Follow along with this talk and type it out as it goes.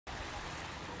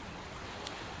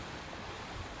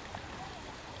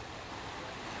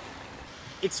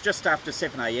It's just after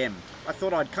 7 AM. I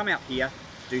thought I'd come out here,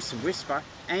 do some whisper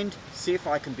and see if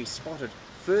I can be spotted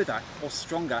further or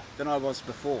stronger than I was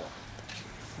before.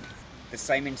 The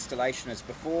same installation as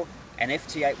before, an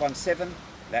FT817,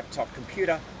 laptop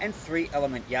computer and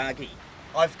 3-element yagi.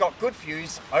 I've got good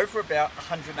views over about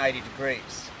 180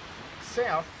 degrees.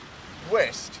 South,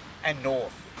 west and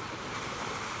north.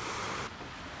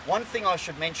 One thing I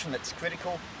should mention that's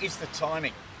critical is the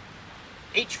timing.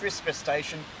 Each whisper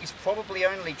station is probably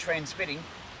only transmitting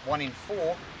 1 in 4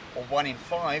 or 1 in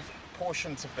 5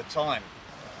 portions of the time.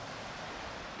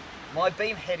 My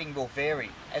beam heading will vary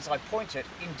as I point it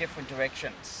in different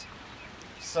directions.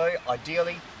 So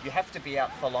ideally you have to be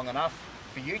out for long enough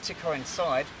for you to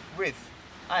coincide with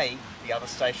A, the other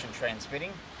station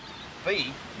transmitting,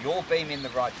 B, your beam in the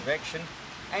right direction,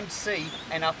 and C,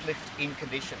 an uplift in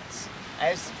conditions,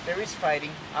 as there is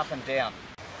fading up and down.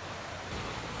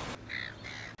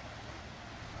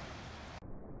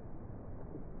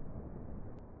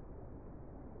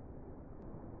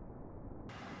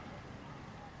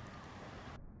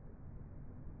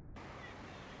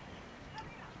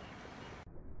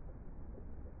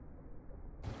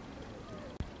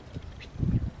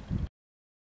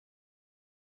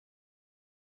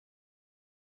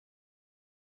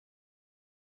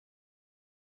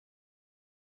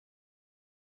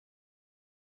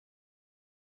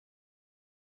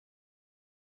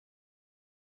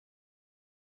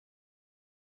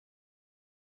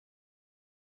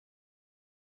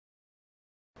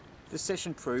 The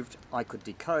session proved I could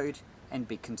decode and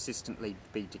be consistently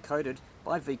decoded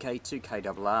by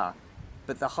VK2YE,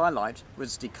 but the highlight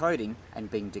was decoding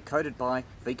and being decoded by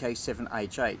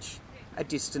VK7HH, a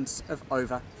distance of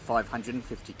over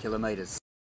 550 kilometres.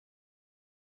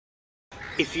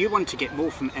 If you want to get more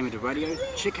from Amateur Radio,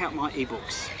 check out my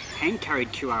ebooks, hand-carried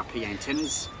QRP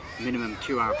antennas, minimum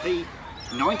QRP,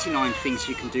 99 things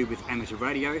you can do with amateur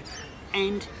radio,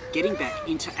 and getting back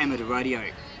into amateur radio.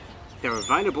 They're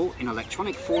available in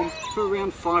electronic form for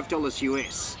around $5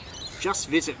 US. Just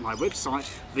visit my website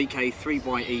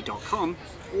VK3YE.com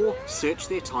or search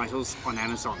their titles on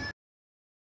Amazon.